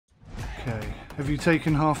Okay. Have you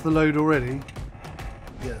taken half the load already?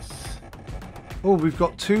 Yes. Oh, we've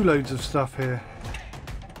got 2 loads of stuff here.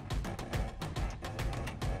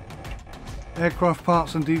 Aircraft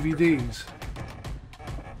parts and DVDs.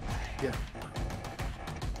 Yeah.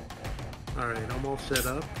 Alright, I'm all set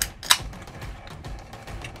up.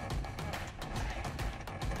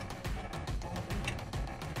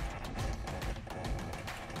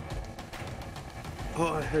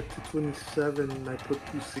 Oh, I had 227 and I put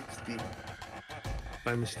 260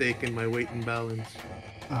 by mistake in my weight and balance.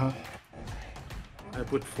 Uh-huh. I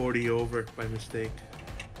put 40 over by mistake.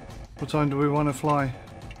 What time do we want to fly?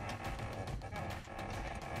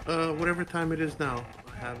 Whatever time it is now.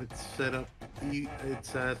 I have it set up.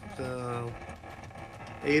 It's at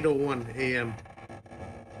 8:01 a.m.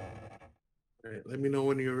 Alright, let me know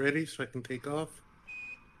when you're ready so I can take off.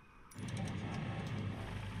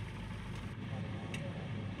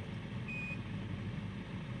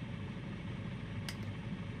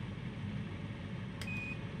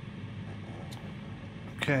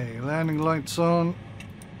 Okay, landing lights on,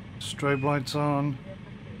 strobe lights on.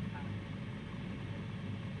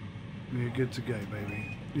 We're good to go,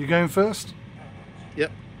 baby. You going first?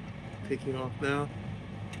 Yep. Taking off now.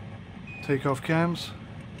 Take off cams.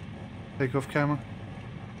 Take off camera.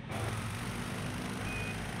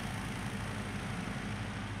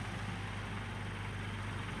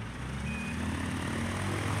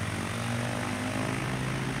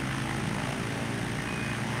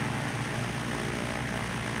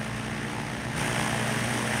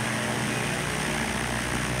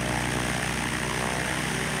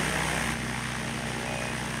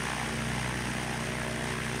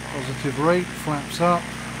 Positive rate, flaps up.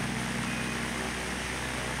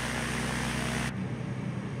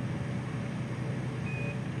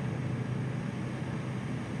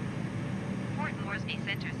 Port Moresby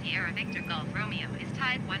Center, Sierra Victor Golf Romeo is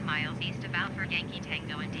tied 1 mile east of Alpha Yankee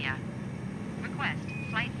Tango India. Request,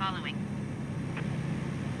 flight following.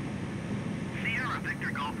 Sierra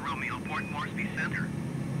Victor Golf Romeo, Port Moresby Center.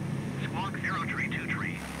 Squawk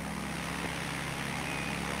 032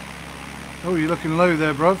 Oh, you're looking low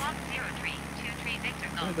there, bruv. Squawk 0323 Victor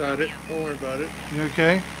I Golf got it. Romeo. Don't worry about it. You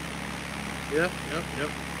okay? Yep.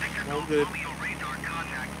 Victor All Golf good. Romeo radar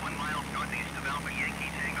contact 1 mile northeast of Alpha Yankee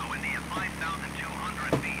Tango India,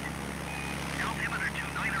 5,200 feet. Altimeter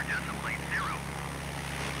 29er decimal 80.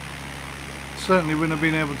 Certainly wouldn't have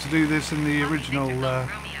been able to do this in the original Victor Golf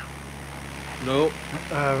Romeo. Nope.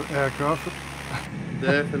 aircraft.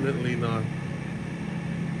 Definitely not.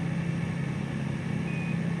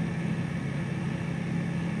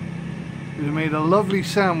 We made a lovely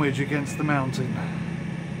sandwich against the mountain.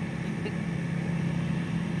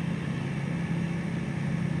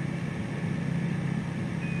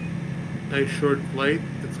 Nice short flight.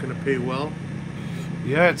 It's going to pay well.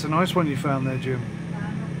 Yeah, it's a nice one you found there, Jim.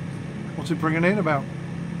 What's it bringing in? About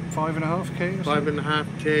 5.5K or something?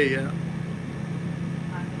 5.5K, yeah.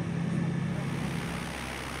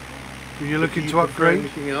 Are you looking Do to you prefer upgrade?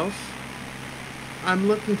 anything else? I'm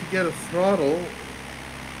looking to get a throttle.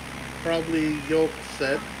 Probably yoke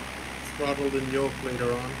set. Throttled and yoke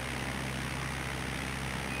later on.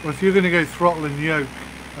 Well, if you're going to go throttle and yoke,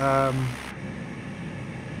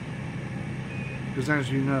 because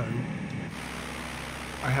as you know,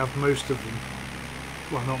 I have most of them.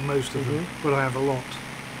 Well, not most of them, but I have a lot.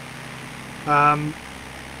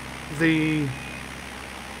 The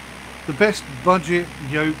best budget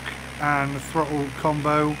yoke and throttle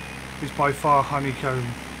combo is by far Honeycomb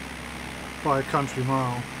by a country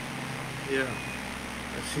mile. Yeah.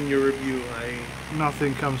 I've seen your review.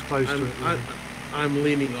 Nothing comes close to it. Really. I'm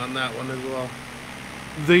leaning on that one as well.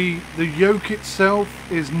 The yoke itself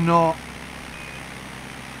is not.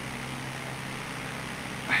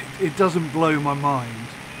 It doesn't blow my mind,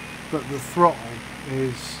 but the throttle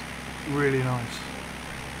is really nice.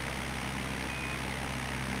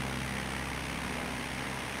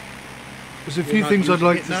 There's a few not things I'd using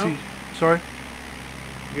like it to now? see. Sorry?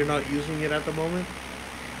 You're not using it at the moment?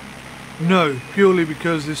 No, purely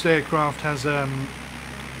because this aircraft has a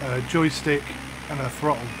joystick and a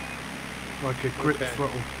throttle, like a grip Okay.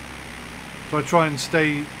 throttle. So I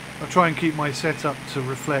try and keep my setup to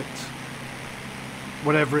reflect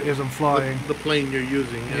whatever it is I'm flying. The plane you're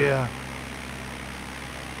using. Yeah.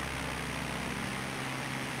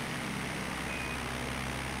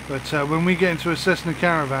 But when we get into a Cessna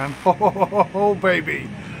Caravan, oh baby,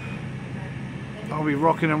 I'll be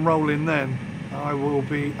rocking and rolling then. I will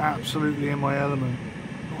be absolutely in my element.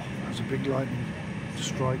 Oh, that's a big lightning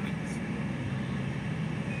strike.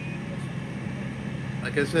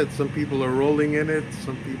 Like I said, some people are rolling in it.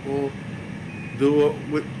 Some people do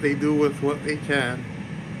what they do with what they can.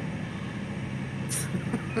 months.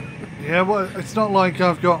 Yeah, well, it's not like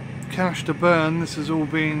I've got cash to burn. This has all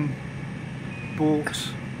been bought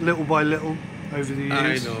little by little over the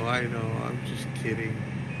years. I know. I'm just kidding.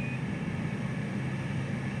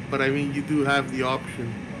 But I mean, you do have the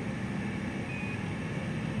option.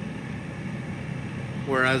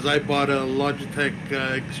 Whereas I bought a Logitech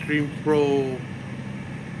Extreme Pro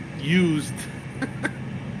used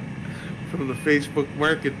from the Facebook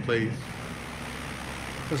Marketplace.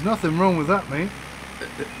 There's nothing wrong with that, mate.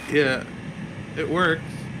 Yeah, it works.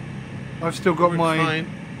 I've still got Works my fine.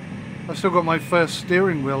 I've still got my first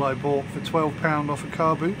steering wheel I bought for £12 off a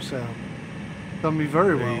car boot sale. Done me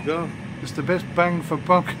very There well. you go. It's the best bang for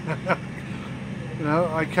buck. You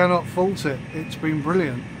know, I cannot fault it. It's been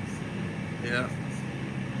brilliant. Yeah.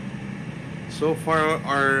 So far,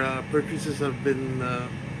 our purchases have been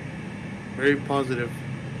very positive.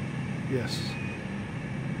 Yes.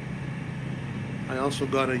 I also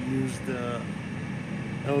got a used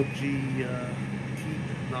LG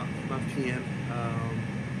not TN,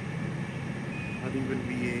 not even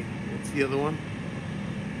VA. What's the other one?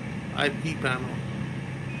 IP panel.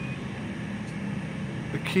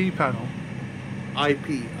 The key panel.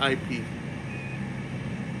 IP.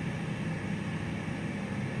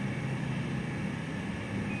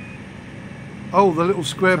 Oh, the little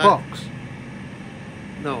square That- box.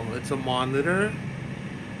 No, it's a monitor,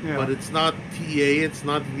 Yeah. but it's not TA, it's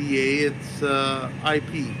not VA, it's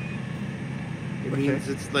IP. It Okay. means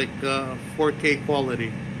it's like 4K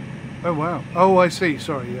quality. Oh wow. Oh, I see.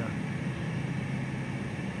 Sorry. Yeah.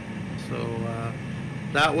 So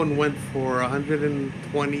that one went for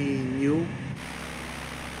 120 new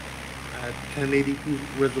at 1080p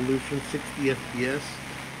resolution, 60 FPS,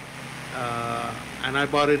 and I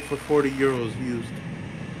bought it for 40 euros used.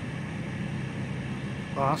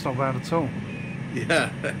 Oh, that's not bad at all. Yeah.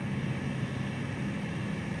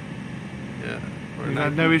 Yeah. For You an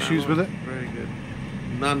had IP no issues panel, with it? Very good.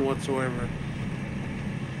 None whatsoever.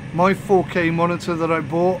 My 4K monitor that I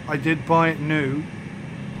bought, I did buy it new,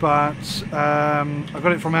 but I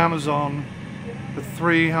got it from Amazon for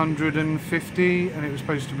 350, and it was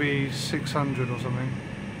supposed to be 600 or something.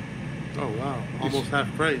 Oh wow, almost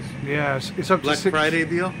half price. Yeah, it's up to Black six. Friday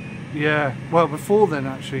deal? Yeah, well, before then,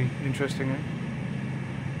 actually, interestingly,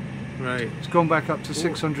 Right. it's gone back up to Ooh.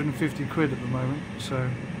 650 quid at the moment. So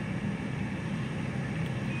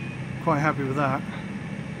quite happy with that.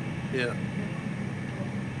 Yeah.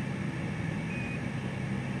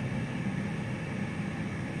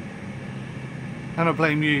 And I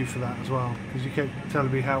blame you for that as well, because you kept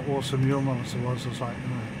telling me how awesome your monitor was. I was like,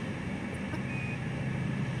 no.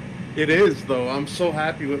 It is though. I'm so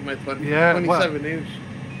happy with my 20, Yeah, well, 27 inch.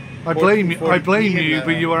 I blame you. I 1440p blame you, and,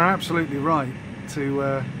 but you are absolutely right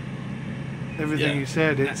to everything Yeah. you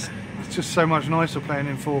said. It's just so much nicer playing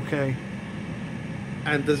in 4K.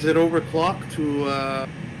 And does it overclock to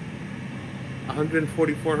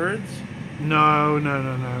 144 hertz? No.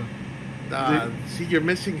 See, you're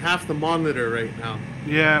missing half the monitor right now.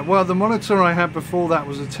 Yeah, well, the monitor I had before that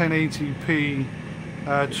was a 1080p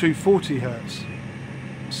 240 hertz.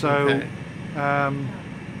 So Okay.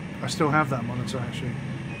 I still have that monitor actually,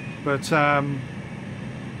 but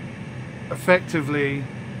effectively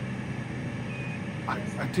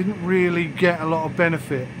I didn't really get a lot of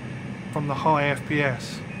benefit from the high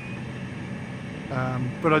FPS,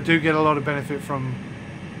 but I do get a lot of benefit from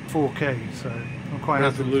 4K, so I'm quite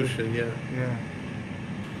happy with it. Resolution, yeah. Yeah,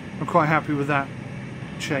 I'm quite happy with that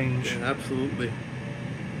change. Yeah, absolutely.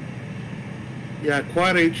 Yeah,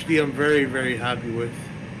 Quad HD I'm very, very happy with.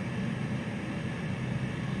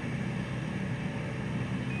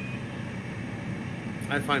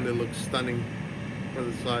 I find it looks stunning for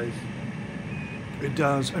the size. It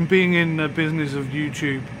does, and being in the business of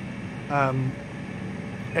YouTube,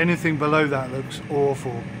 anything below that looks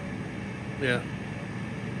awful, Yeah.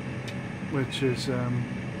 which is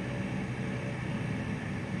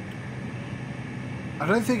I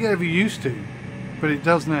don't think it ever used to, but it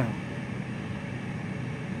does now.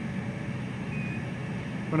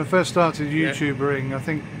 When I first started Yeah. YouTubering, I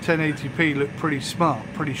think 1080p looked pretty smart,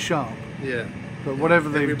 pretty sharp, Yeah. but whatever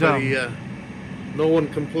they've done, No one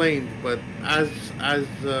complained, but as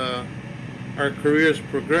our careers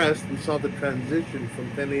progressed, we saw the transition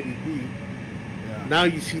from 1080p. yeah, Now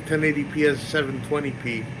you see 1080p as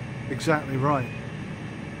 720p. exactly right.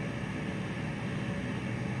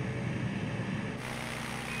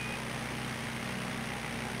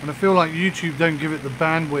 And I feel like YouTube don't give it the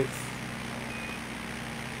bandwidth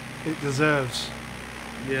it deserves.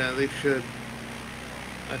 Yeah, they should.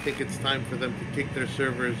 I think it's time for them to kick their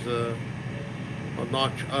servers a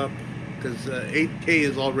notch up, because 8K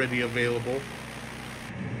is already available.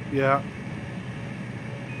 Yeah,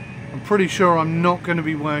 I'm pretty sure I'm not going to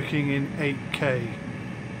be working in 8K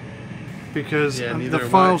because Yeah, the neither am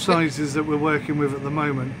file I. sizes that we're working with at the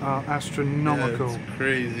moment are astronomical. Yeah, it's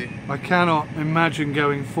crazy. I cannot imagine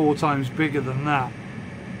going 4 times bigger than that.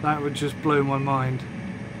 That would just blow my mind.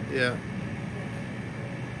 Yeah.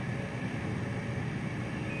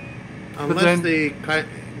 But Unless then- they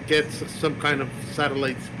get some kind of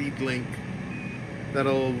satellite speed link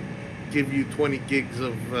that'll give you 20 gigs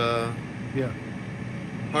of Yeah.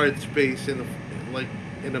 hard space in a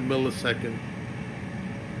millisecond.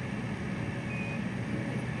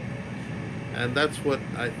 And that's what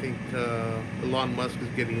I think Elon Musk is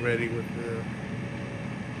getting ready with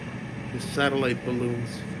his satellite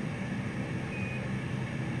balloons.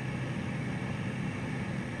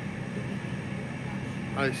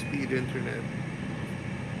 High-speed internet.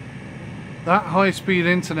 That high-speed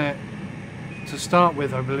internet, to start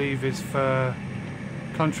with, I believe, is for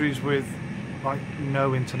countries with like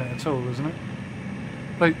no internet at all, isn't it?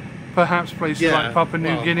 Like perhaps places Yeah, like Papua New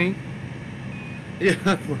well, Guinea. Yeah,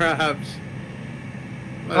 perhaps.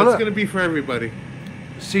 Oh, Well, look. it's going to be for everybody.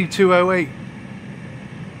 C208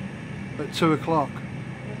 at 2 o'clock.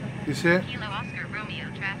 You see it? Kilo Oscar Romeo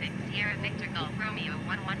traffic, Sierra Victor Golf Romeo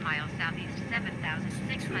 11 miles southeast,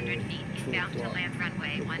 7,600 feet eastbound to land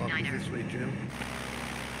runway 19er. This way, Jim.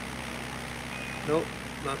 Nope,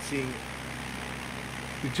 not seeing it.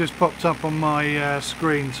 It just popped up on my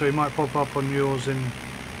screen, so it might pop up on yours in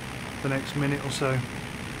the next minute or so.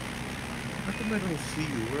 How come I don't see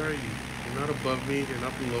you? Where are you? You're not above me, you're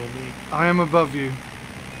not below me. I am above you,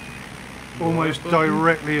 You almost are above me?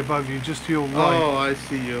 directly above you, just to your right. Oh, I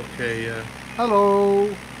see you. Okay, yeah.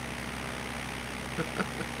 Hello.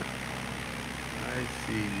 I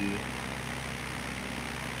see you.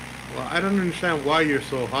 Well, I don't understand why you're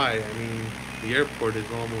so high. I mean, the airport is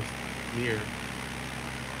almost near.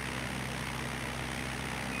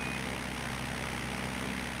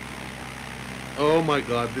 Oh my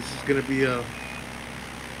god, this is gonna be a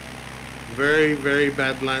very, very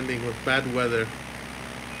bad landing with bad weather.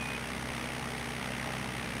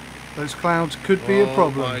 Those clouds could be a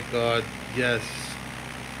problem. Oh my god, yes.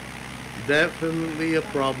 Definitely a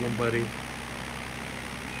problem, buddy.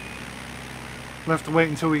 We'll have to wait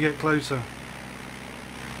until we get closer.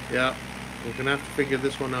 Yeah, we're gonna have to figure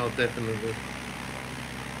this one out, definitely.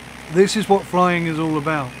 This is what flying is all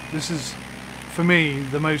about. This is, for me,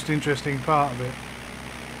 the most interesting part of it.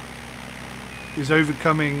 Is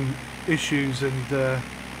overcoming issues and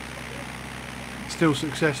still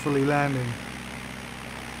successfully landing.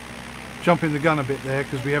 Jumping the gun a bit there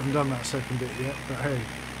because we haven't done that second bit yet, but hey.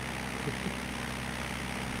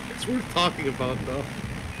 It's worth talking about, though.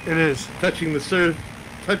 It is. Touching the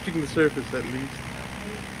surface at least.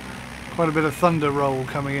 Quite a bit of thunder roll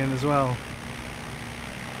coming in as well.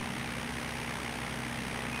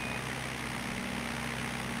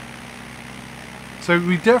 So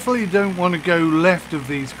we definitely don't want to go left of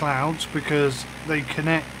these clouds because they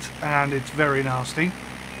connect and it's very nasty.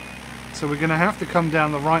 So we're going to have to come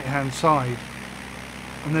down the right hand side.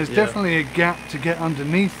 And there's definitely a gap to get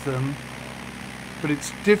underneath them, but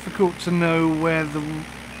it's difficult to know where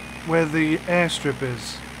the airstrip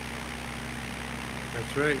is.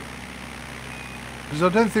 That's right. Because I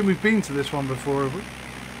don't think we've been to this one before, have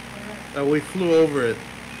we? We flew over it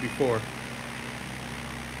before.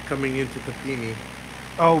 Coming into Kapini.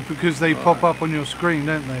 Oh, because they pop up on your screen,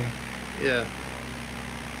 don't they? Yeah.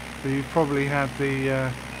 So you probably had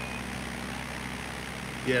the...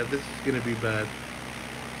 Yeah, this is gonna be bad.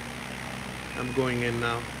 I'm going in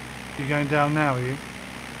now. You're going down now, are you?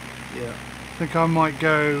 Yeah. I think I might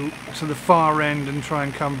go to the far end and try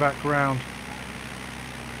and come back round.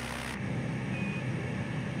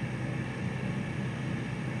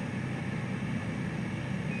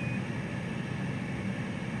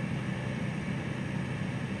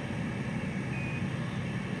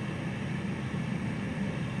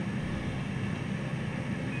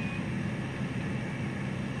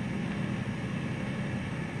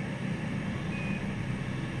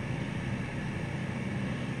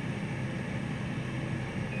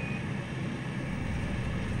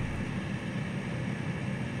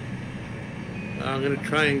 I'm gonna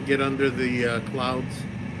try and get under the clouds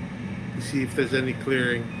to see if there's any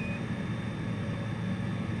clearing.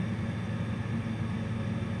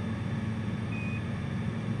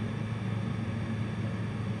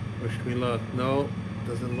 Wish me luck. No,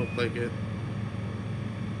 doesn't look like it.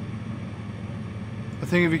 I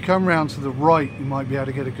think if you come round to the right, you might be able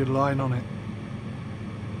to get a good line on it.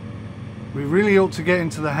 We really ought to get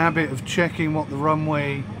into the habit of checking what the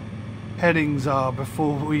runway headings are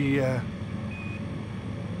before we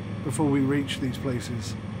reach these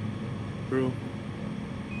places. True.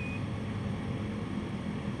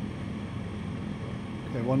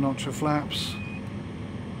 Okay, 1 notch of flaps.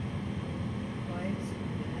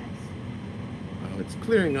 Oh, it's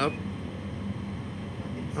clearing up.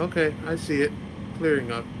 Okay, I see it.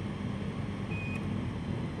 Clearing up.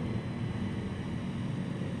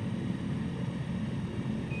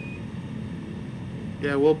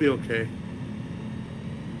 Yeah, we'll be okay.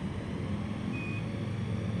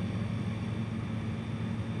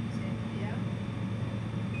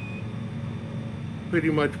 Pretty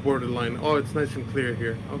much borderline. Oh, it's nice and clear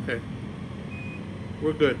here. Okay.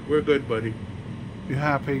 We're good. We're good, buddy. You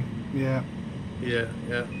happy? Yeah. Yeah,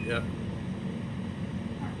 yeah, yeah.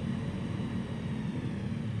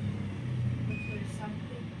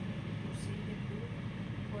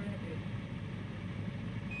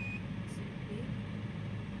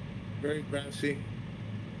 Very grassy.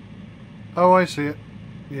 Oh, I see it.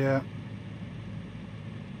 Yeah.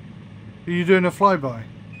 Are you doing a flyby?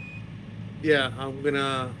 Yeah, I'm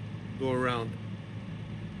gonna go around.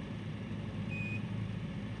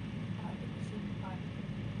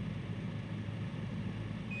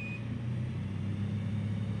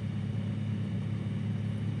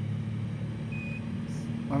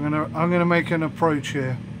 I'm gonna make an approach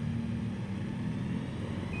here.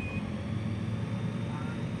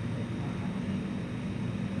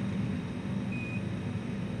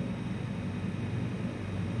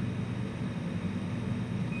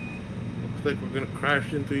 Looks like we're gonna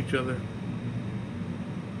crash into each other.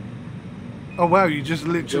 Oh wow, you just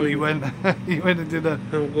literally went you went and did a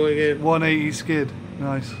I'm going in. 180 skid.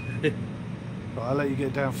 Nice. Right, I'll let you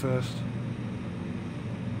get down first.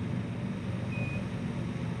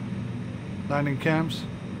 Landing cams.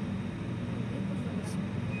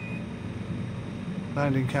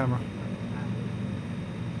 Landing camera.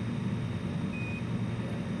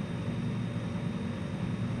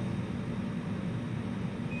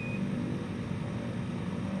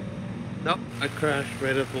 Nope, I crashed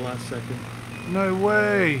right at the last second. No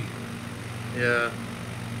way. Yeah.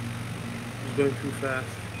 I was going too fast.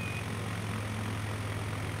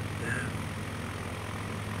 Yeah.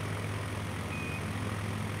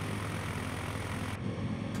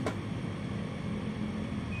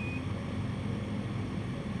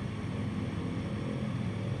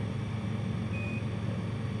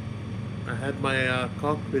 I had my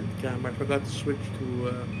cockpit cam. I forgot to switch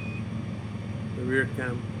to the rear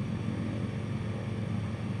cam.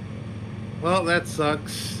 Well, that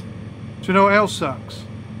sucks. Do you know what else sucks?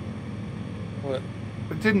 What?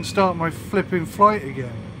 It didn't start my flipping flight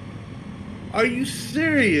again. Are you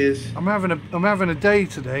serious? I'm having a day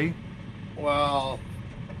today. Well,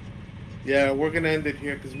 yeah, we're gonna end it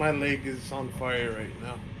here because my leg is on fire right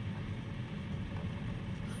now.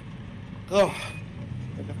 Oh,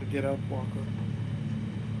 I gotta get up, Walker.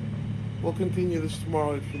 We'll continue this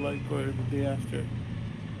tomorrow if you like, or the day after.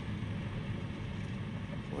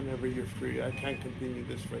 Whenever you're free. I can't continue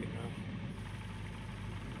this right now.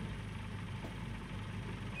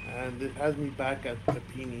 And it has me back at the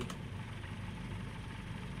Peony.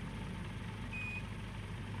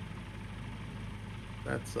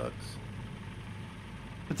 That sucks.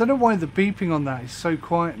 I don't know why the beeping on that is so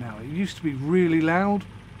quiet now. It used to be really loud,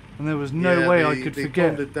 and there was no way I could forget. They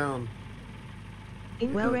toned it down.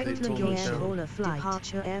 Incorrect They toned it down. caller flight.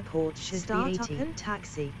 Departure airport should start up and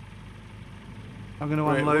taxi. I'm going to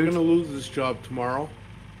Right, unload. we're gonna lose this job tomorrow.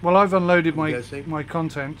 Well, I've unloaded I'm guessing. my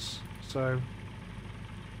contents, so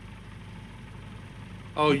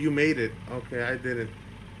Oh, you made it. Okay, I didn't.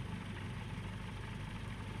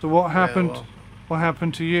 so what happened? well. What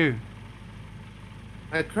happened to you?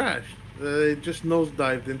 I crashed. It just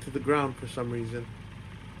nosedived into the ground for some reason.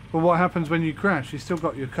 Well, what happens when you crash? You still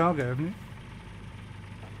got your cargo, haven't you?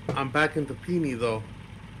 I'm back into Peony though.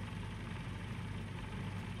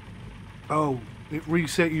 Oh, it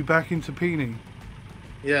reset you back into Peony.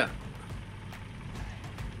 Yeah.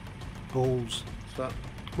 Balls. So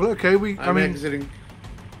Well, okay. I I'm mean, exiting.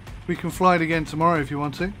 we can fly it again tomorrow if you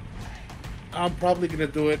want to. I'm probably gonna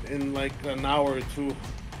do it in like an hour or two,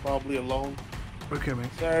 probably alone. Okay, mate.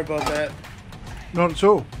 Sorry about that. Not at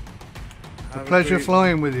all. Have a Pleasure great-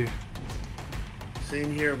 flying with you.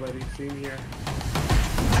 Same here, buddy. Same here.